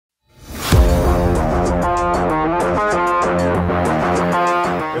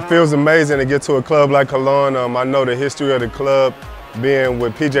feels amazing to get to a club like Cologne. I know the history of the club, being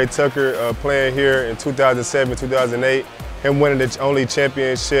with P.J. Tucker playing here in 2007, 2008, him winning the only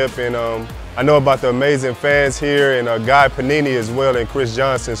championship, and I know about the amazing fans here and Guy Panini as well and Chris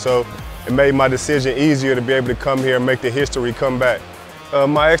Johnson, so it made my decision easier to be able to come here and make the history come back.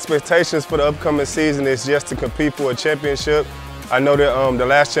 My expectations for the upcoming season is just to compete for a championship. I know that the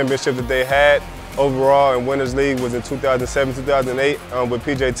last championship that they had overall in Winners League was in 2007, 2008, with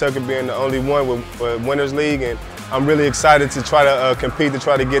P.J. Tucker being the only one with Winners League, and I'm really excited to try to compete to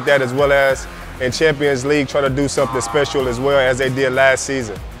try to get that, as well as in Champions League try to do something special as well as they did last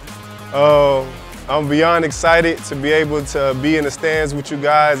season. I'm beyond excited to be able to be in the stands with you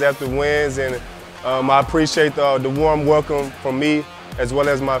guys after wins, and I appreciate the warm welcome from me as well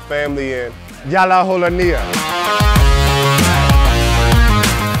as my family, and Yala Holania.